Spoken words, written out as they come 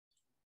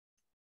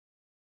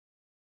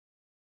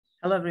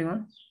Hello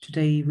everyone.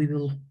 Today we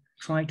will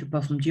try to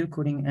perform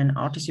geocoding and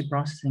RTC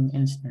processing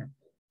in SNAP.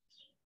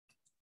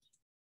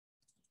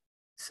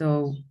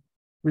 So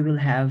we will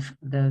have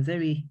the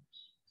very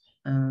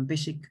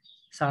basic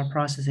SAR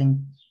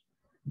processing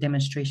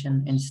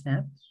demonstration in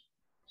SNAP,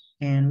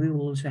 and we will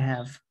also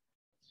have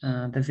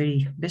the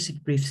very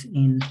basic briefs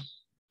in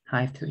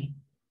HyP3.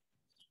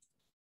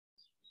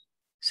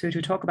 So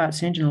to talk about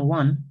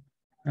Sentinel-1,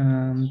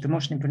 the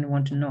most important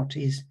one to note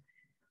is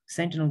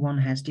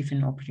Sentinel-1 has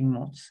different operating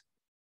modes.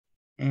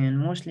 And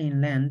mostly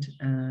in land,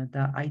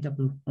 the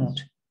IW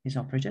mode is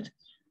operated.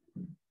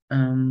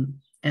 And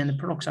the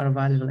products are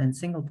available in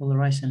single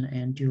polarization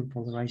and dual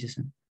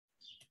polarization.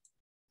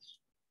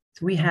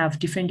 So we have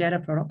different data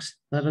products,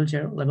 level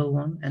 0, level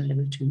 1, and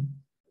level 2.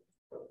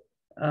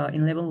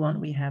 In level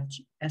 1, we have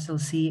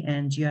SLC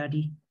and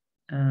GRD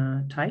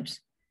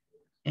types.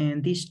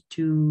 And these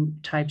two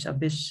types are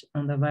based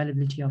on the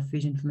availability of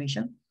phase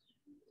information.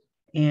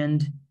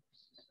 And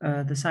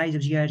the size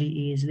of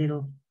GRD is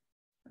little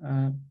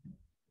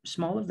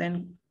smaller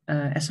than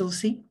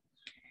SLC,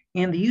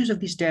 and the use of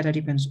this data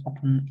depends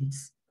upon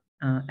its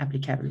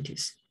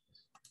applicabilities.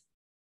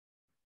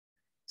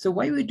 So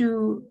why we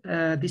do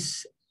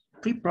this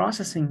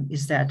pre-processing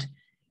is that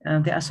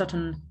there are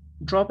certain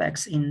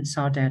drawbacks in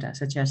SAR data,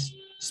 such as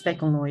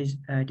speckle noise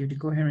due to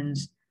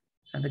coherence.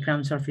 The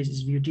ground surface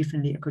is viewed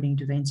differently according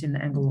to the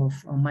incident angle of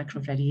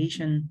microwave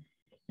radiation,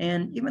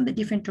 and even the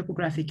different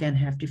topography can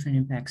have different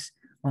impacts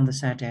on the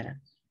SAR data.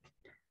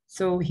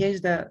 So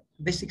here's the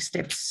basic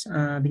steps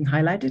being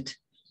highlighted.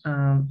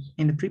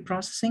 In the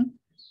pre-processing,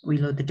 we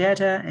load the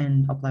data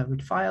and apply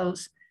with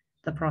files.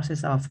 The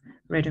process of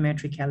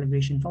radiometric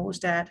calibration follows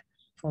that,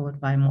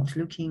 followed by mode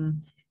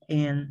looking,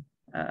 and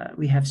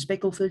we have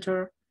speckle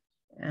filter.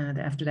 And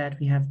after that,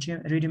 we have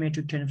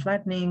radiometric turn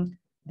flattening,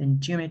 then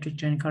geometric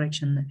turn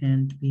correction,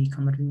 and we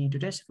convert linear to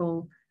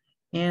decimal,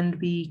 and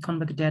we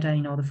convert the data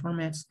in other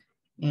formats,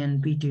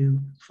 and we do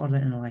further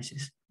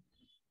analysis.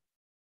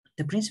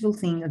 The principal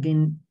thing,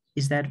 again,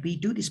 is that we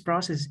do this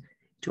process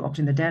to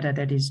obtain the data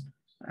that is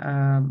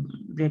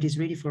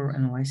ready for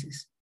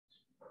analysis.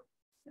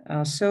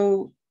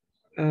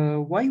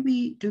 Why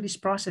we do this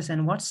process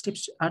and what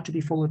steps are to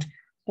be followed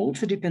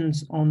also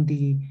depends on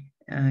the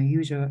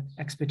user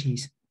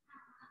expertise.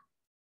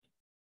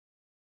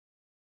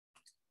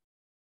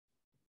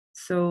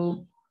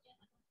 So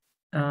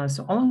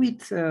along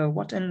with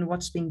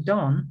what's being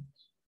done,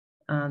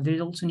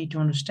 they also need to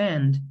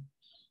understand.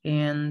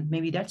 And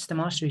maybe that's the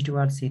mastery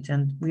towards it.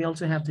 And we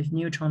also have the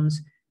new terms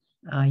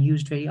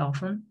used very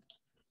often.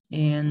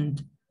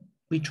 And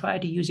we try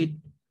to use it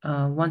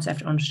once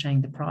after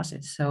understanding the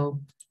process.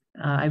 So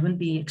I wouldn't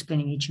be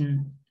explaining each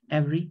and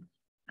every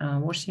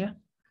words here.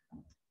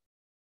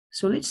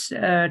 So let's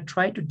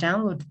try to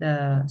download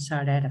the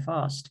SAR data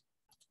first.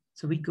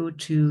 So we go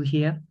to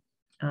here,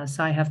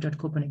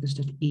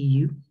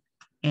 sci-hub.copernicus.eu,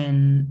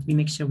 and we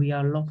make sure we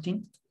are logged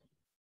in.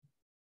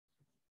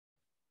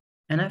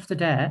 And after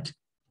that,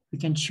 we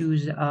can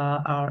choose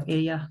our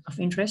area of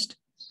interest,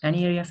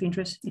 any area of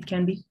interest it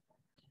can be.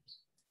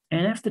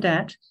 And after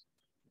that,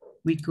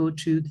 we go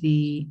to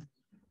the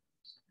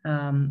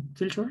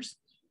filters.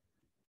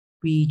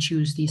 We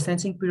choose the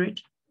sensing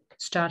period,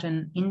 start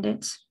and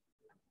index,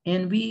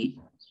 and we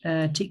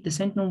take the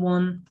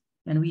Sentinel-1,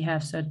 and we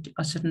have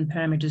certain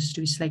parameters to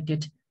be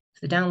selected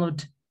for the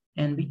download,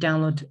 and we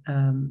download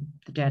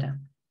the data.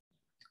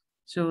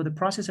 So the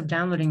process of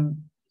downloading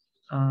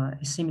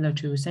is similar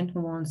to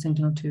Sentinel-1,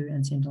 Sentinel-2,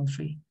 and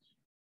Sentinel-3.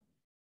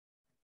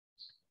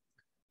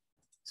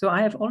 So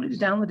I have already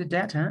downloaded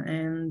data,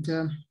 and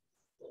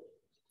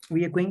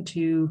we are going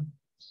to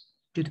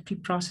do the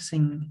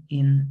pre-processing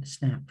in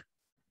SNAP.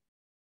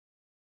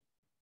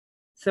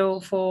 So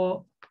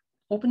for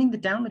opening the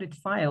downloaded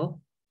file,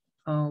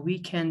 we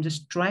can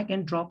just drag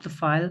and drop the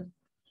file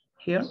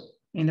here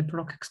in the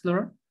Product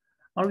Explorer,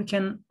 or we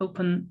can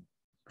open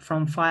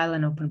from File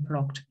and open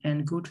Product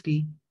and go to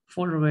the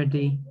folder where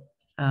the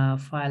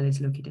file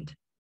is located.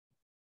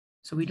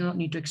 So we do not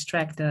need to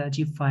extract the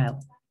zip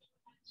file.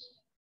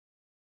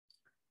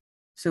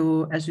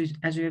 So as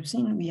we have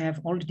seen, we have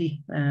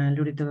already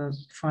loaded the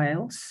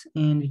files,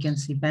 and we can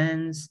see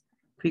bands,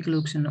 quick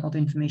looks, and other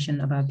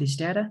information about this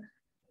data.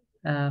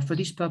 For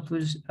this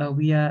purpose,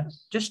 we are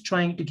just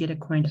trying to get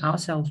acquainted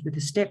ourselves with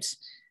the steps,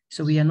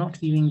 so we are not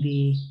viewing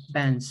the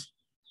bands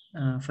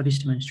for this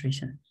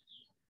demonstration.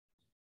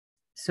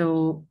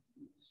 So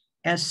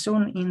as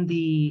shown in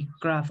the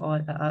graph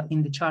or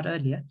in the chart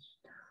earlier,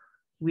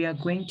 we are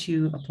going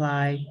to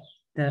apply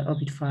the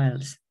orbit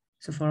files.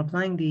 So for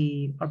applying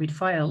the orbit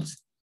files,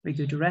 we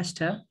go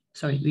to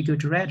we go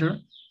to Radar,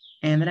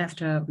 and then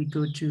after we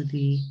go to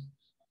the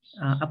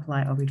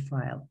apply orbit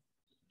file.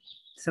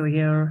 So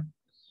here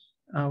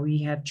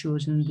we have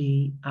chosen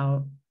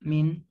our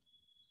main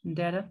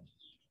data,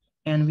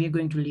 and we are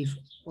going to leave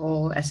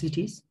all as it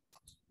is,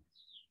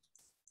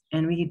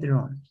 and we hit the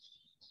run.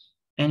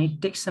 And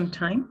it takes some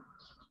time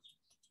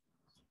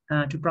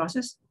to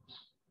process,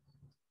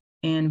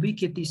 and we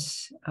get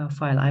this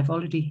file. I've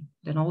already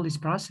done all this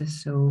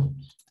process, so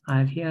I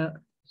have here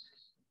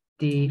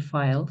the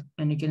file,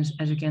 and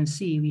as you can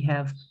see, we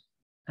have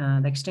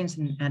the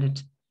extension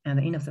added and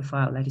the end of the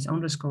file, that is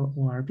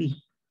 _orb.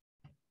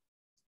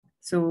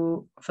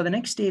 So for the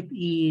next step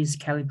is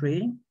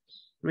calibrating,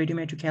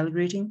 radiometric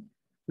calibrating.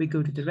 We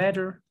go to the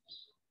radar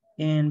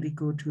and we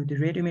go to the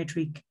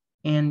radiometric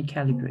and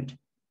calibrate.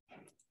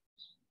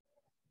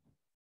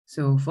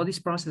 So for this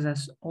process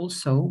as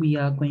also, we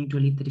are going to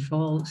delete the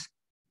defaults,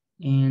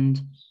 and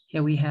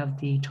here we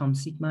have the term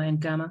sigma and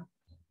gamma.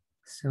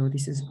 So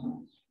this is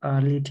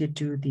related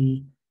to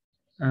the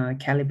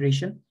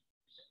calibration,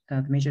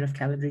 the measure of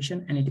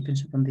calibration, and it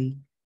depends upon the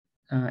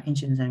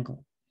incidence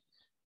angle.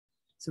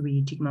 So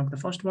we tick mark the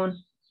first one,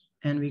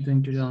 and we're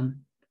going to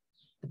run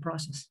the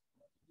process.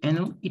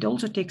 And it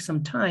also takes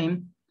some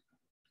time.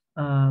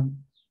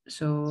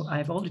 So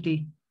I've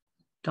already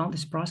done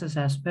this process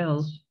as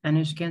well. And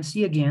as you can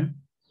see again,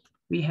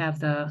 we have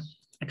the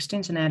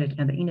extension added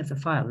and the end of the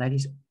file, that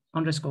is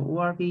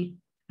 _orb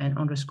and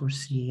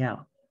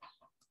 _cal.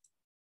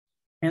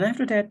 And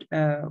after that,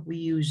 we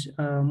use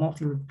a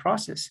multi-look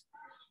process.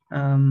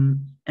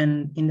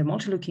 And in the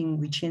multi-looking,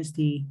 we change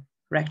the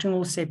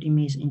rectangle shaped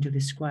image into the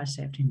square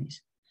shaped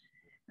image.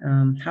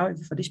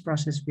 However, for this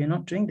process, we are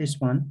not doing this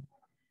one.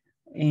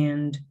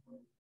 And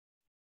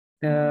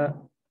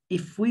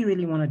if we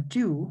really want to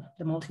do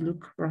the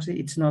multi-look process,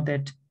 it's not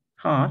that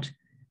hard.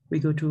 We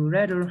go to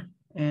radar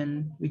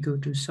and we go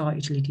to saw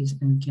utilities,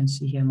 and we can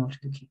see here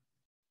multi-looking.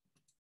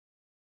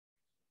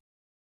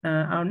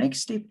 Our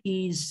next step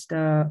is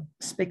the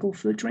speckle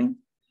filtering.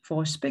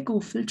 For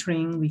speckle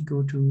filtering, we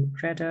go to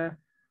radar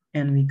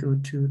and we go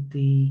to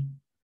the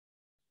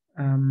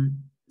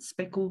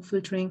speckle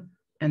filtering,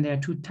 and there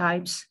are two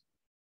types.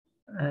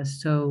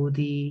 So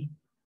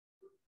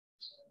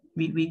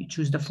we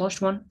choose the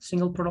first one,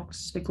 single product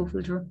speckle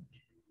filter.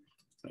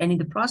 And in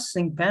the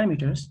processing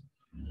parameters,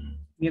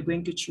 we are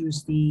going to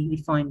choose the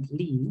defined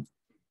Lee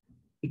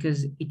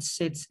because it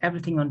sets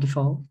everything on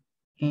default,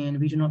 and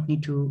we do not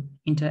need to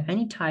enter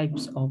any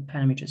types of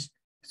parameters.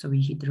 So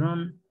we hit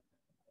run.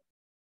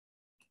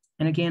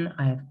 And again,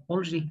 I have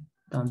already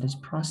done this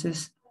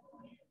process.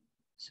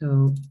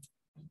 So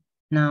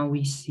now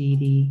we see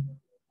the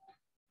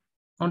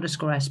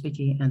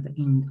 _SPK and the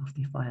end of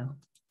the file.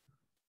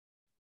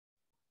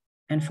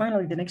 And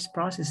finally, the next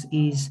process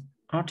is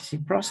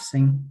RTC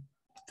processing.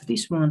 For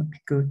this one, we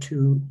go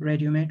to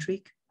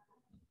radiometric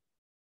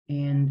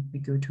and we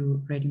go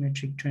to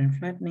radiometric terrain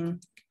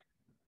flattening.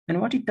 And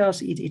what it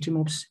does is it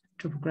removes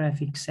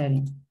topographic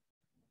setting.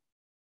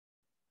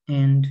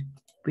 And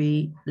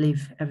we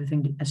leave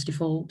everything as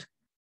default.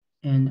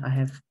 And I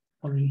have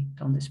already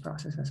done this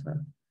process as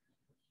well.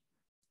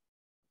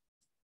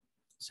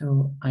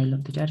 So I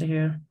load the data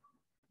here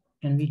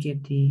and we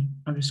get the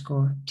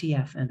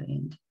 _TF at the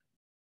end.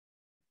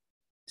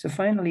 So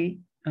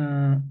finally,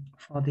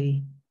 for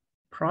the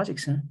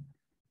projection,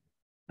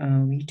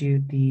 we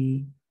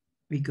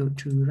go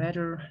to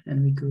radar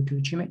and we go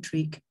to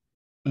geometric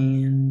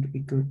and we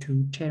go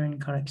to terrain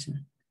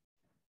correction.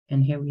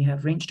 And here we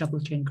have range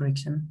double terrain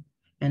correction.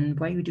 And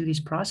why we do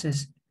this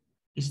process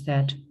is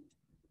that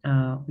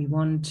we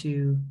want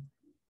to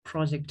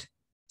project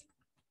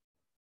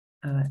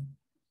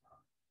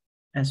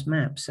as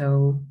map.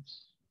 So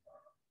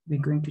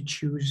we're going to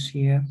choose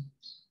here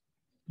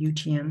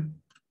UTM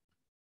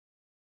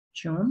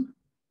zone.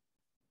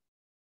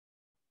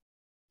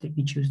 Let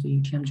me choose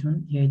the UTM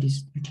zone. Here it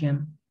is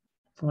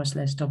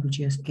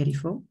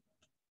UTM/WGS84.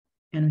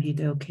 And we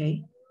hit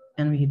OK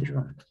and we hit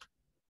run.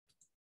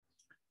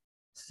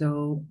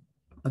 So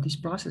for this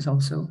process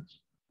also,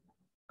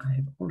 I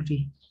have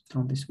already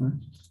done this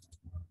one.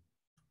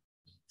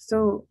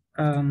 So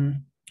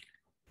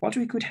what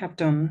we could have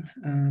done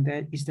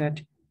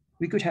that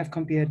we could have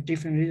compared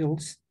different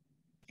results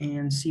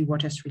and see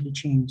what has really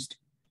changed.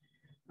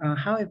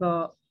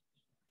 However,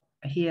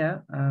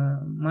 here,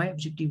 my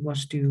objective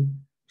was to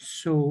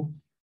show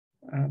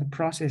the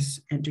process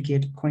and to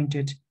get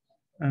acquainted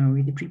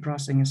with the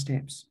pre-processing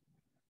steps.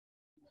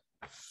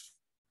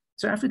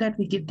 So after that,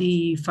 we get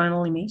the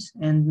final image,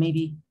 and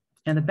maybe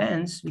in the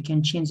bands, we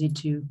can change it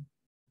to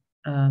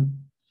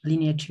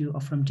linear to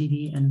or from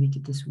TV, and we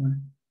get this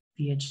one,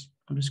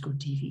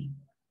 VH_TV.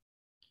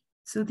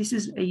 So this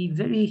is a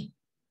very,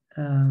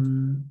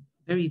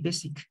 very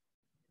basic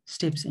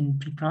steps in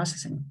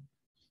pre-processing.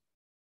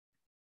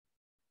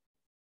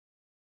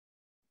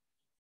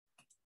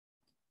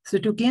 So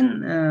to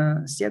again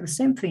share the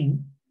same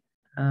thing,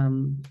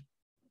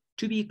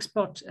 to be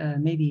expert,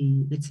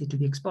 maybe let's say to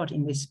be expert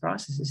in this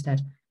process is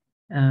that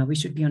we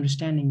should be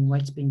understanding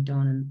what's being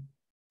done and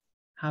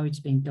how it's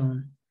being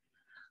done.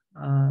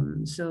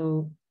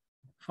 So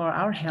for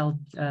our help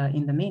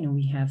in the menu,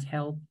 we have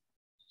help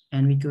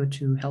and we go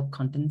to help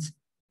contents,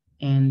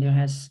 and there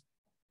has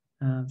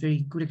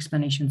very good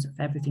explanations of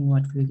everything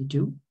what we really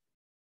do.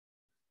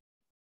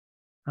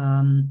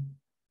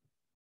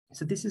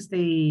 So this is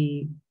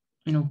the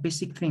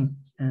basic thing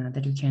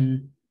that you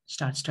can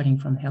start studying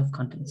from help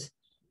contents.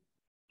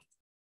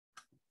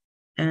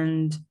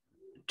 And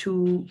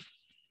to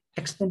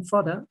explain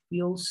further,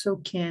 we also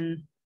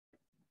can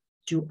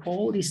do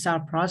all the SAR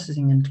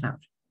processing in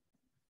cloud,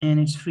 and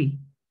it's free.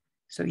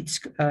 So it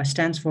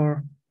stands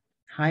for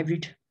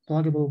Hybrid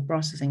Pluggable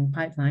Processing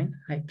Pipeline,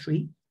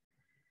 HyP3.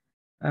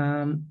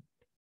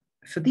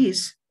 For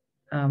this,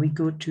 we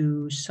go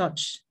to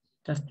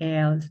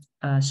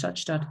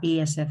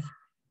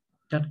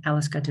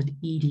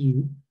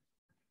search.asf.alaska.edu.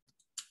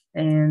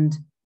 And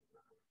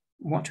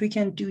what we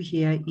can do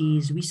here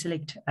is we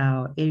select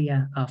our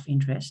area of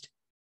interest.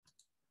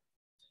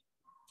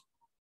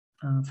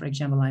 For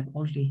example, I've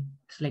already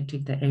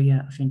selected the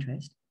area of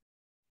interest.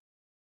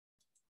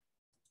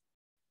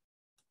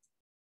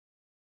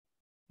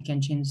 We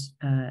can change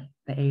the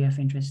area of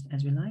interest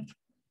as we like.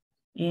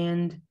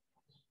 And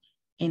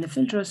in the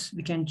filters,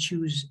 we can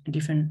choose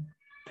different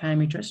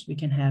parameters. We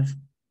can have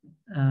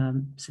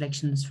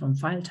selections from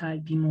file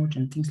type, B mode,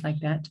 and things like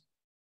that.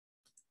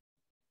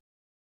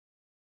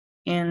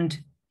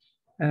 And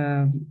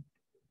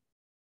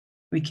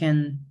we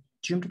can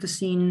zoom to the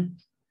scene.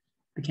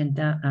 We can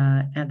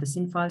add the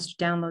scene files to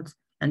download.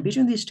 And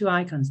between these two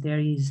icons, there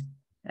is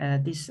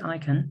this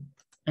icon.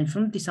 And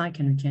from this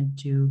icon, we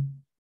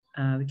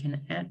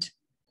can add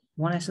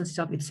one SLC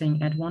job. It's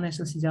saying add one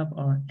SLC job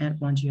or add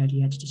one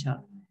GRDHD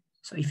job.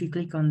 So if you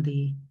click on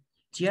the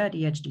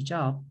GRDHD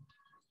job,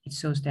 it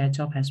shows that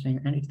job has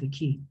been added to the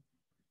queue.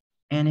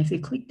 And if you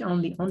click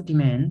on the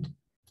on-demand,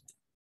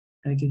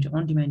 we go to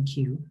on-demand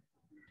queue.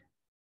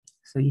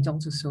 So it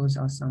also shows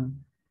us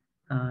some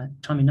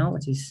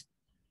terminologies.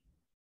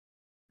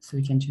 So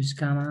we can choose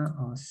gamma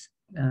or,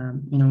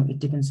 it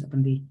depends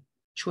upon the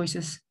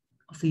choices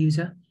of the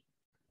user.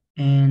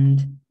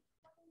 And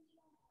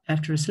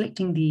after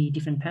selecting the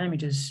different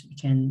parameters, we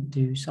can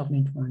do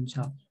submit one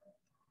job.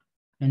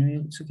 And we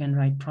also can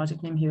write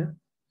project name here.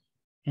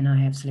 And I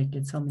have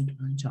selected submit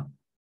one job.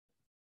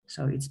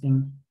 So it's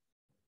being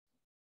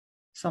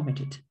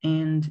submitted.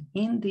 And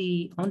in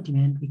the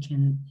on-demand, we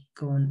can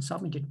go on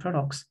submitted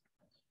products.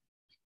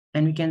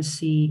 And we can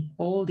see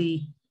all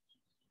the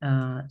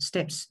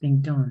steps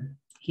being done.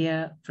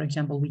 Here, for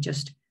example, we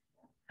just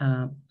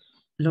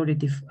loaded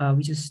the,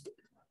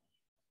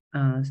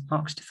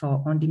 asked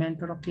for on-demand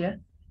product here,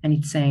 and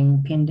it's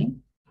saying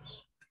pending.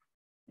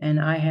 And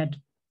I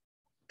had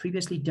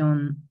previously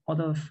done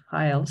other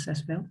files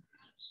as well.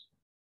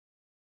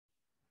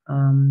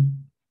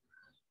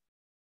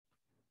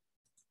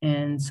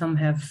 And some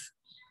have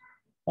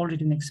already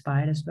been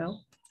expired as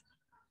well.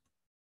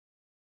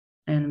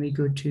 And we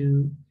go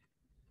to,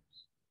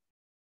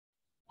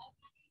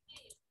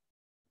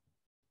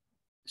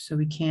 so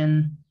we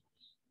can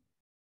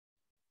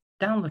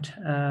download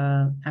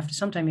after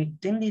some time.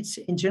 It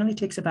generally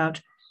takes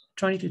about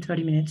 20 to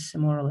 30 minutes,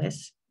 more or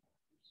less.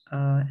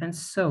 And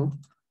so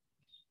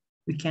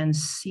we can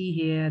see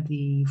here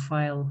the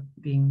file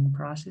being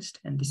processed,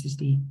 and this is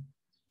the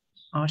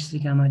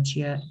RTC gamma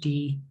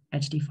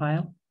GRDHD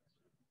file,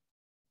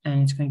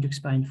 and it's going to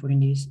expire in 14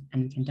 days,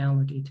 and we can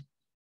download it.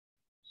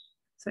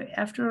 So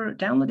after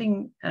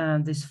downloading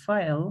this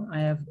file, I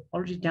have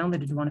already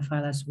downloaded one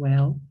file as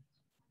well.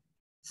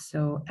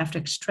 So after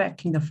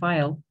extracting the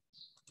file,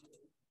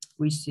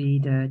 we see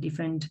the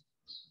different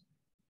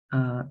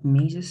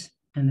images,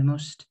 and the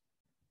most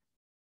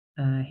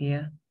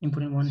here,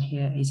 important one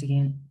here is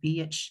again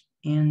BH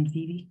and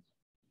VV.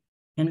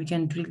 And we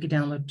can directly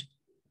download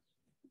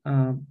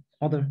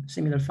other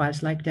similar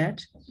files like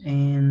that.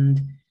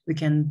 And we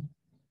can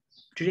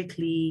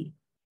directly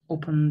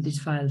open these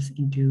files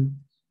into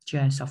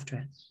GIS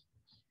software.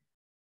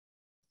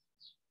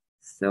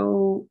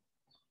 So,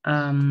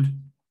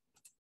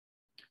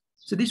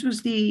 so this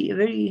was the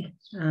very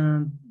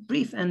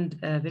brief and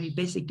very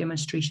basic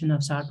demonstration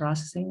of SAR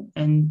processing,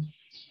 and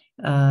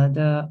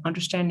the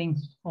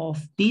understanding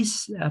of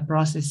this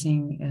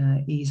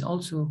processing is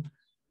also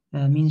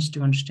means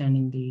to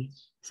understanding the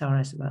SAR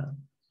as well.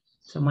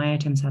 So my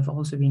attempts have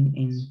also been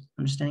in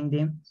understanding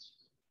them.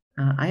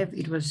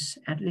 It was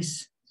at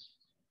least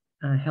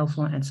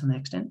helpful at some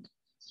extent.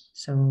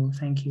 So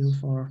thank you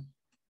for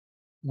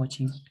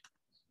watching.